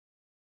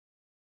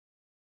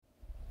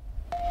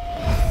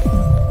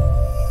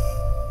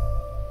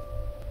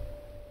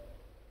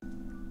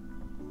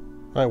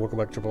Hi, welcome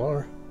back to Triple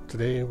R.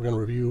 Today we're going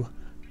to review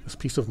this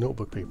piece of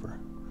notebook paper.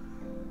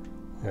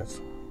 It's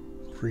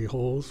 3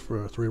 holes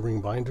for a 3-ring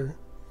binder,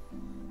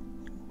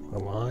 a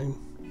line.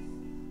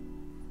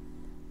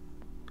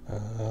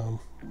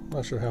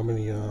 Not sure how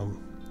many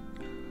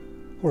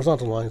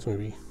horizontal lines,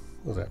 maybe,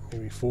 what was that,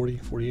 maybe 40,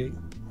 48?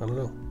 I don't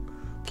know.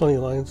 Plenty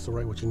of lines to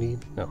write what you need.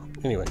 No,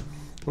 anyway,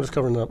 I'm just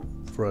covering up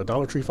for a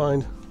Dollar Tree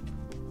find.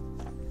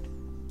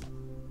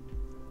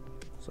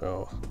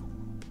 So,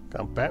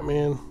 got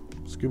Batman,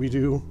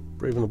 Scooby-Doo,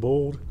 Brave and the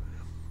Bold,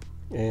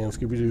 and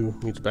Scooby-Doo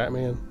meets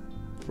Batman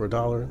for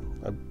 $1.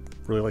 I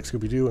really like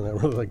Scooby-Doo and I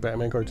really like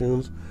Batman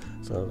cartoons,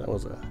 so that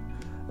was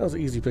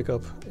an easy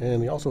pickup.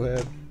 And they also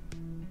had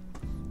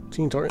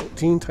Teen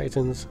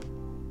Titans,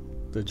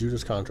 The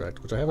Judas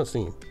Contract, which I haven't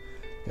seen,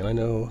 and I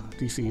know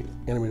DC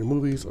animated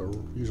movies are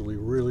usually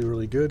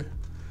really good.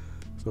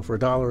 So for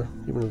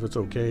 $1, even if it's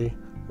okay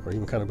or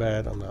even kind of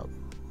bad, I'm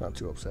not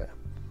too upset.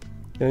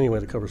 And anyway,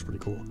 the cover's pretty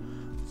cool.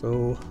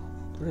 So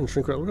they're in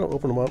shrink wrap. We're gonna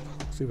open them up,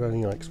 see if I have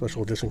any like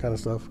special edition kind of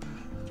stuff.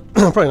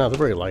 Probably not. They're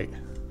very light.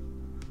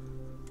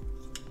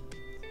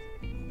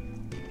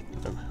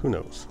 And who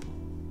knows?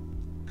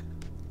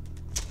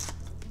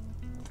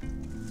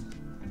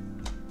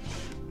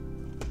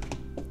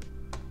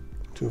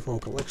 Two Film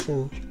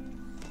Collection.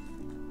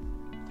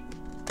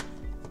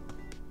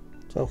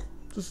 So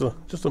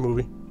just a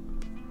movie.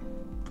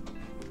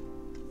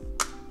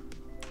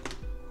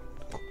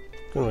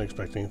 Didn't really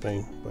expect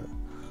anything, but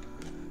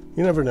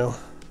you never know.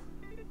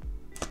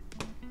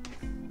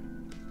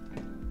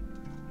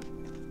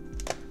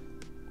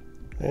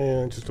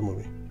 And just a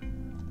movie.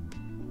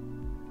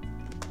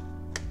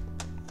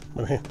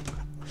 But hey,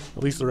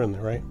 at least they're in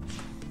there, right?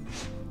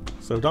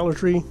 So Dollar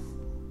Tree, if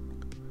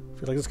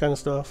you like this kind of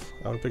stuff,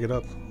 I would pick it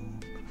up.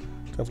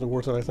 Definitely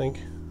worth it, I think.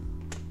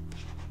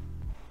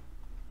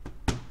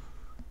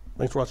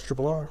 Thanks for watching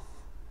Triple R.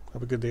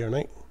 Have a good day or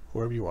night,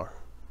 wherever you are.